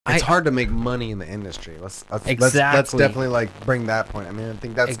it's hard to make money in the industry. Let's definitely like bring that point. I mean, I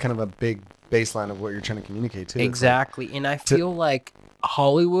think that's kind of a big baseline of what you're trying to communicate too. Exactly. And I feel like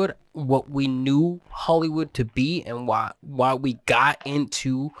Hollywood, what we knew Hollywood to be, and why we got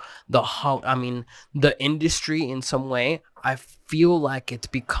into the industry in some way, I feel like it's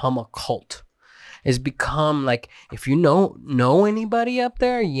become a cult. It's become like, if you know anybody up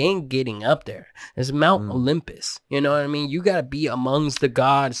there, you ain't getting up there. It's Mount Olympus. You know what I mean? You got to be amongst the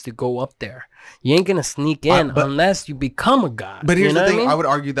gods to go up there. You ain't going to sneak in unless you become a god. But here's the thing. I would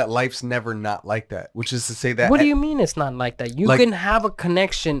argue that life's never not like that, which is to say that... What do you mean it's not like that? You can have a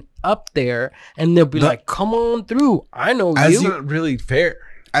connection up there, and they'll be like, come on through. I know you. That's not really fair.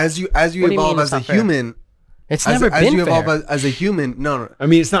 As you evolve as a human... It's never been as you evolve fair. as a human. No. I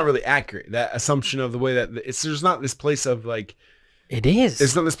mean, it's not really accurate. That assumption of the way that there's not this place of like. It is.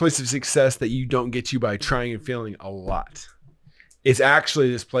 It's not this place of success that you don't get to by trying and failing a lot. It's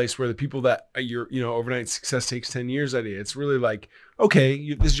actually this place where the people that overnight success takes 10 years out of you. It's really like,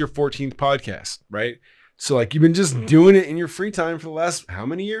 okay, this is your 14th podcast, right? So like you've been just doing it in your free time for the last how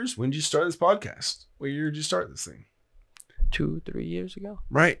many years? When did you start this podcast? What year did you start this thing? 2-3 years ago.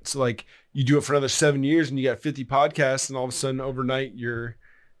 Right. So like you do it for another 7 years and you got 50 podcasts, and all of a sudden overnight your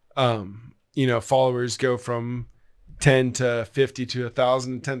followers go from 10 to 50 to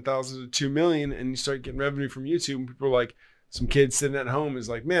 1,000, 10,000 to 2 million, and you start getting revenue from YouTube, and people are like, some kid sitting at home is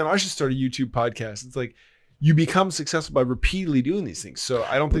like, man, I should start a YouTube podcast. It's like you become successful by repeatedly doing these things. So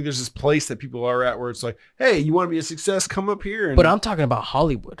I don't think there's this place that people are at where it's like, hey, you want to be a success, come up here. And but I'm talking about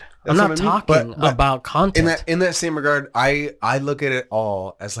Hollywood. I'm not talking about content. In that same regard, I look at it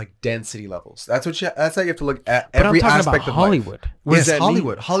all as like density levels. That's how you have to look at every aspect of Hollywood. Life. What does that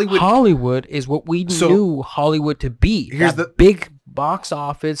Hollywood? Mean? Hollywood is what we knew Hollywood to be. Here's the big box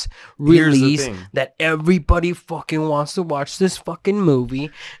office release that everybody fucking wants to watch this fucking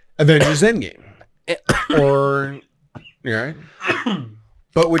movie. Avengers Endgame. Or yeah,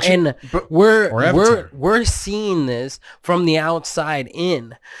 we're seeing this from the outside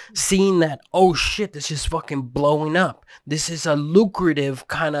in, seeing that, oh shit, this is fucking blowing up. This is a lucrative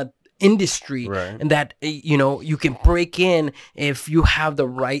kind of industry, right? And that you can break in if you have the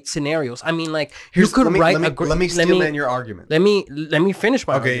right scenarios. I mean, like you could write. Let me steal man your argument. Let me finish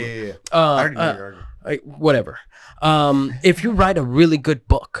my argument. Yeah. I already know your argument. Whatever. If you write a really good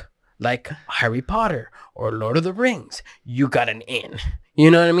book, like Harry Potter or Lord of the Rings, you got an in.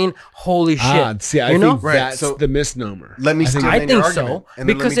 You know what I mean? Holy shit! See, I think that's the misnomer. I think so,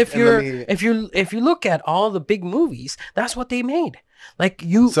 because if you look at all the big movies, that's what they made. Like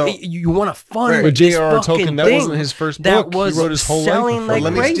you want to fund. But J.R.R. Tolkien, that wasn't his first book. He wrote his whole life. Like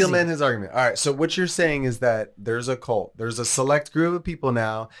let me steel man his argument. All right, so what you're saying is that there's a cult. There's a select group of people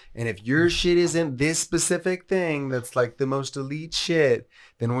now, and if your shit isn't this specific thing that's like the most elite shit,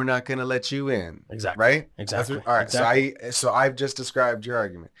 then we're not going to let you in. Exactly. Right? Exactly. All right. Exactly. So I've just described your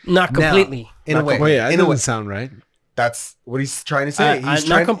argument. Not completely. Now, in a way. Well, yeah, it doesn't sound right. That's what he's trying to say. He's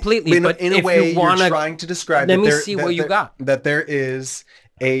not completely, but in a way, you're trying to describe. Let me see what you got. That there is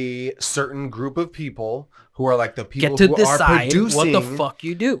a certain group of people who are like the people who are producing what the fuck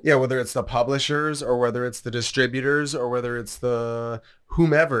you do. Yeah, whether it's the publishers or whether it's the distributors or whether it's the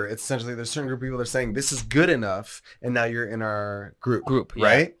whomever. It's essentially there's a certain group of people that are saying this is good enough, and now you're in our group,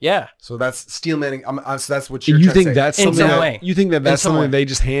 right? Yeah. So that's steelmanning. So that's what you're. You trying think to say. that's something? You think that's something they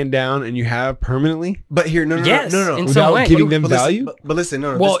just hand down and you have permanently? But here, no, without giving them value. But listen,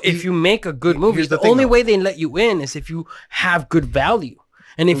 no. Well, if you make a good movie, the only way they let you in is if you have good value.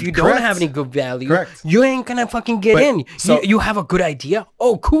 And if you don't have any good value, you ain't gonna fucking get in. So you have a good idea.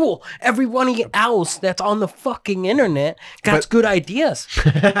 Oh, cool. Everybody else that's on the fucking internet got good ideas.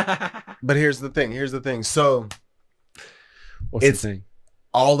 But here's the thing. So what's the thing?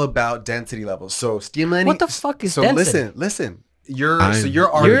 All about density levels. So steelmanning. What the fuck is density? Listen.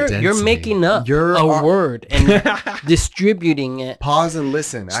 You're making up a word and distributing it. Pause and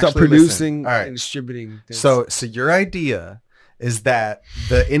listen. Stop producing and distributing. So your idea is that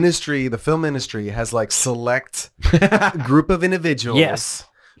the film industry has like select group of individuals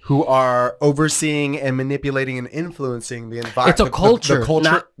who are overseeing and manipulating and influencing the environment. It's a culture.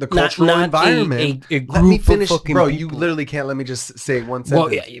 The cultural environment. A group let me finish, of bro. people. You literally can't let me just say one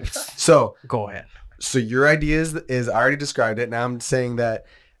sentence. Well, yeah. So go ahead. So your idea is I already described it. Now I'm saying that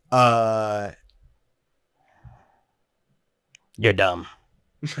you're dumb.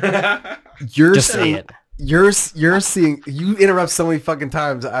 You're just saying say it. You're seeing, you interrupt so many fucking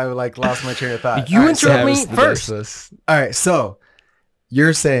times I like lost my train of thought. You interrupt me first. All right, so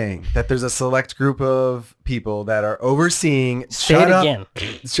You're saying that there's a select group of people that are overseeing. Say it again.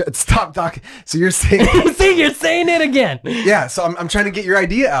 Stop talking. So you're saying. See, you're saying it again. Yeah. So I'm trying to get your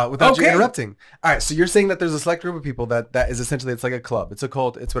idea out without you interrupting. All right. So you're saying that there's a select group of people that is essentially, it's like a club. It's a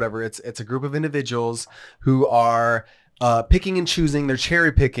cult. It's whatever. It's a group of individuals who are picking and choosing. They're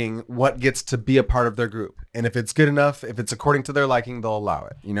cherry picking what gets to be a part of their group. And if it's good enough, if it's according to their liking, they'll allow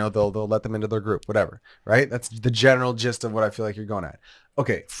it. You know, they'll let them into their group, whatever. Right. That's the general gist of what I feel like you're going at.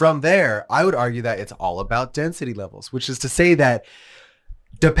 Okay. From there, I would argue that it's all about density levels, which is to say that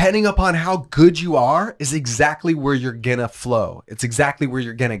depending upon how good you are is exactly where you're gonna flow. It's exactly where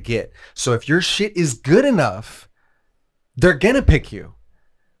you're gonna get. So if your shit is good enough, they're gonna pick you,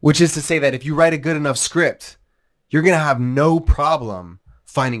 which is to say that if you write a good enough script, you're gonna have no problem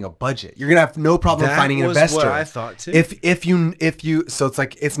finding a budget. You're gonna have no problem finding an investor. What I thought too. If you so it's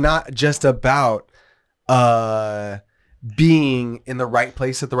like it's not just about being in the right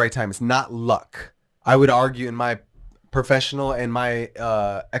place at the right time. It's not luck. I would argue in my professional and my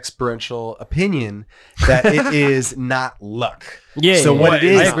experiential opinion that it is not luck. Yeah. So what it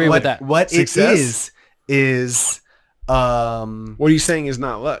is, I agree with that. What Success? it is What are you saying is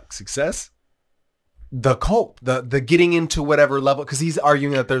not luck? Success? the cult, the getting into whatever level, because he's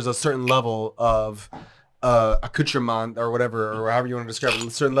arguing that there's a certain level of accoutrement or whatever, or however you want to describe it,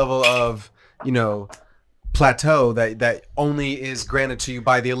 a certain level of, you know, plateau that only is granted to you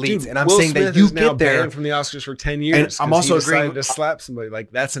by the elites. Dude, and I'm Will saying Smith that you is now get there banned from the Oscars for 10 years. And I'm also he decided agreeing to slap somebody.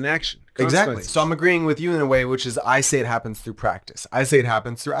 Like, that's an action. Exactly. So I'm agreeing with you in a way, which is I say it happens through practice. I say it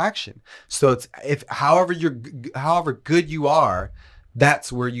happens through action. So it's however good you are,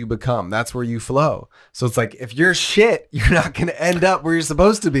 that's where you become. That's where you flow. So it's like if you're shit, you're not going to end up where you're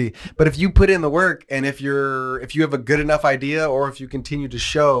supposed to be. But if you put in the work, and if you have a good enough idea, or if you continue to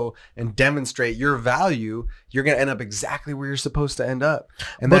show and demonstrate your value, you're going to end up exactly where you're supposed to end up.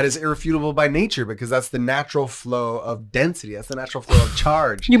 And that is irrefutable by nature, because that's the natural flow of density. That's the natural flow of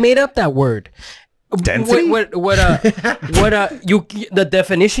charge. You made up that word. Density? The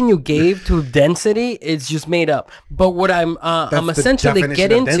definition you gave to density is just made up. But what I'm essentially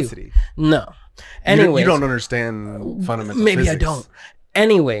getting into. No. Anyways, you don't understand fundamental maybe physics. I don't.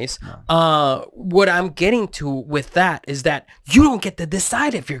 Anyways, what I'm getting to with that is that you don't get to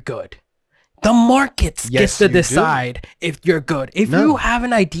decide if you're good. The markets gets to decide if you're good. If you have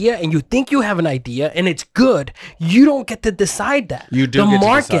an idea and you think you have an idea and it's good, you don't get to decide that. You do. The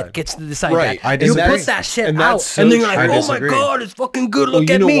market gets to decide right. that. You put that shit out, and then you're like, "Oh my god, it's fucking good. Look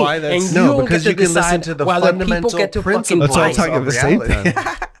at me." And you don't get to decide to the while the people get to fucking Let's all buy talk at the same time.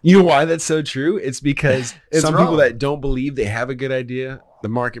 You know why that's so true? It's because some people that don't believe they have a good idea, the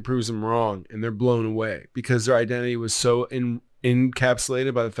market proves them wrong, and they're blown away because their identity was so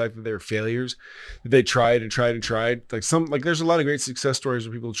encapsulated by the fact that they were failures, that they tried and tried and tried. Like there's a lot of great success stories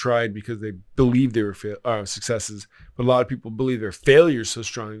where people tried because they believed they were successes, but a lot of people believe their failures so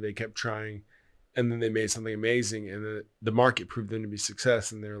strongly they kept trying, and then they made something amazing, and the market proved them to be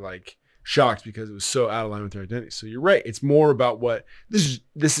success, and they're like shocked because it was so out of line with their identity. So you're right. It's more about what this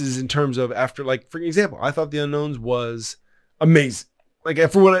is in terms of after, like, for example, I thought The Unknowns was amazing. Like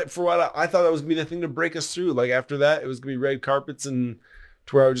for what I thought that was gonna be the thing to break us through. Like after that, it was gonna be red carpets, and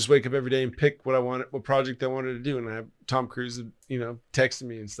to where I would just wake up every day and pick what project I wanted to do, and I have Tom Cruise, texting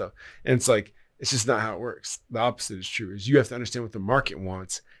me and stuff. And it's like, it's just not how it works. The opposite is true. Is you have to understand what the market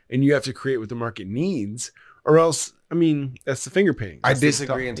wants, and you have to create what the market needs, or else, that's the finger painting. I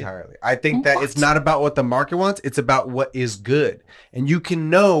disagree entirely. I think that it's not about what the market wants. It's about what is good, and you can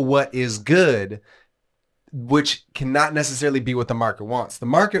know what is good, which cannot necessarily be what the market wants. The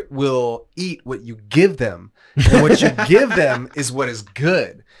market will eat what you give them, and what you give them is what is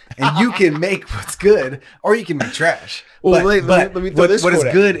good. And you can make what's good, or you can make trash. Well, but let me throw this what is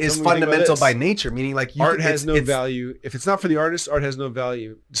quote good at. is fundamental by nature, meaning like art has no value. If it's not for the artist, art has no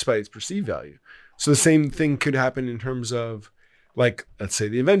value despite its perceived value. So the same thing could happen in terms of, like, let's say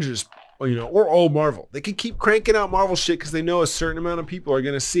the Avengers, or old Marvel. They can keep cranking out Marvel shit because they know a certain amount of people are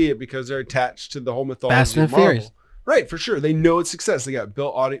going to see it because they're attached to the whole mythology Fast and of Marvel. Furious. Right, for sure. They know it's success. They got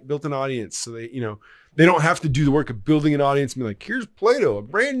built-in audience. So they don't have to do the work of building an audience and be like, here's Plato, a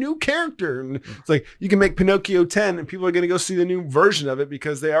brand new character. And it's like, you can make Pinocchio 10 and people are going to go see the new version of it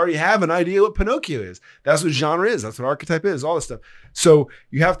because they already have an idea what Pinocchio is. That's what genre is. That's what archetype is, all this stuff. So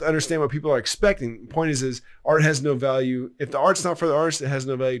you have to understand what people are expecting. The point is art has no value. If the art's not for the artist, it has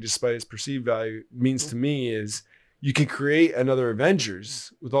no value despite its perceived value. Means to me is you can create another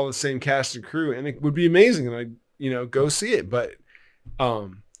Avengers with all the same cast and crew, and it would be amazing. And I, go see it. But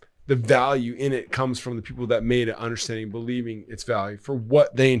the value in it comes from the people that made it, understanding, believing its value for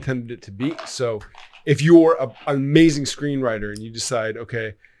what they intended it to be. So if you're an amazing screenwriter and you decide,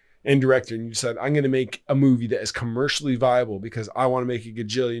 okay, and director, and you decide, I'm going to make a movie that is commercially viable because I want to make $1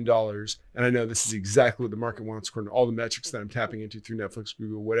 gajillion. And I know this is exactly what the market wants according to all the metrics that I'm tapping into through Netflix,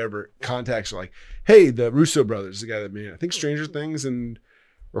 Google, whatever. Contacts are like, hey, the Russo brothers, the guy that made, I think, Stranger Things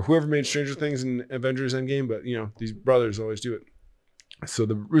or whoever made Stranger Things and Avengers Endgame, but these brothers always do it. So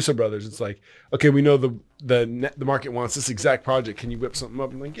the Russo brothers, it's like, okay, we know the market wants this exact project. Can you whip something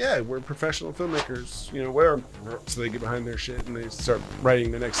up? I'm like, yeah, we're professional filmmakers, where. So they get behind their shit and they start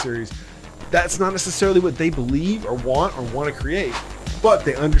writing the next series. That's not necessarily what they believe or want to create, but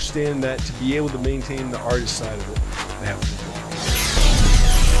they understand that to be able to maintain the artist side of it, they have to